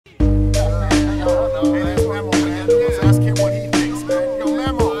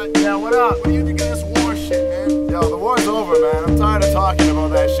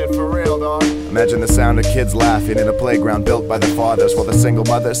Imagine the sound of kids laughing in a playground built by their fathers, while the single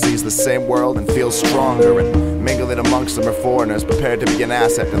mother sees the same world and feels stronger, and mingling amongst them are foreigners prepared to be an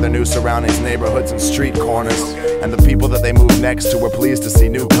asset to their new surroundings, neighborhoods and street corners. And the people that they move next to were pleased to see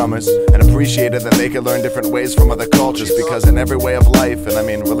newcomers and appreciated that they could learn different ways from other cultures, because in every way of life, and I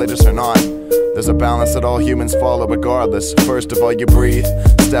mean religious or not, there's a balance that all humans follow regardless. First of all, you breathe.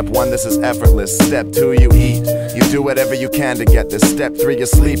 Step 1, this is effortless. Step 2, you eat. You do whatever you can to get this. Step 3, you're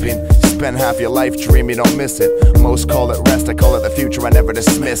sleeping. You spend half your life dreaming, don't miss it. Most call it rest, I call it the future I never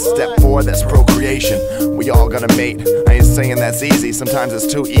dismiss. Step 4, that's procreation. We all gonna mate. I ain't saying that's easy, sometimes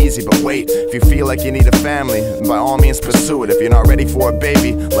it's too easy, but wait. If you feel like you need a family, by all means pursue it. If you're not ready for a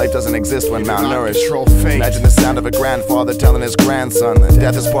baby, life doesn't exist when malnourished. Imagine the sound of a grandfather telling his grandson that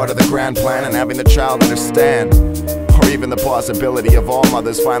death is part of the grand plan, and having the child understand. Or even the possibility of all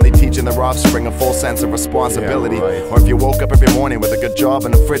mothers finally teaching their offspring a full sense of responsibility. Or if you woke up every morning with a good job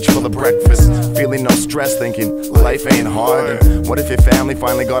and a fridge full of breakfast, feeling no stress, thinking life ain't hard. And what if your family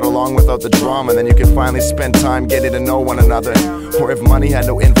finally got along without the drama? Then you could finally spend time getting to know one another. Or if money had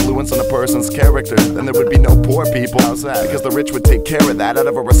no influence on a person's character, then there would be no poor people. Because the rich would take care of that out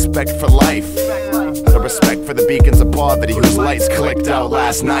of a respect for life, out of respect for the beacons of poverty whose lights clicked out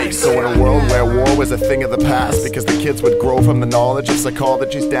last night. So in a world where war was a thing of the past, because the kids would grow from the knowledge of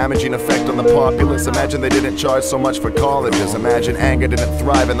psychology's damaging effect on the populace, imagine they didn't charge so much for colleges. Imagine anger didn't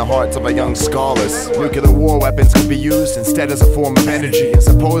thrive in the hearts of our young scholars. Nuclear war weapons could be used instead as a form of energy, as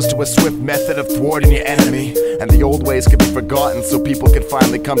opposed to a swift method of thwarting your enemy. And the old ways could be forgotten so people could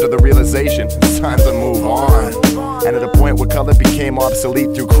finally come to the realization it's time to move on. And at a point where color became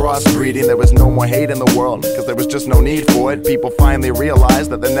obsolete through crossbreeding, there was no more hate in the world, because there was just no need for it. People finally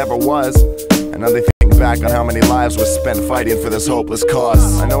realized that there never was. And now they think back on how many lives were spent fighting for this hopeless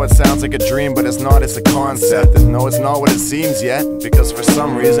cause. I know it sounds like a dream, but it's not, it's a concept. And no, it's not what it seems yet, because for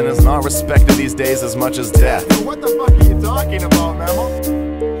some reason it's not respected these days as much as death. What the fuck are you talking about,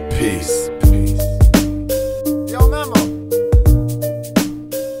 Memo? Peace. Yo, Memo,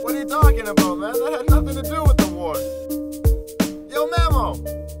 what are you talking about, man? That had nothing to do with the war. Yo, Memo!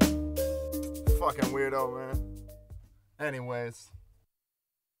 Fucking weirdo, man. Anyways.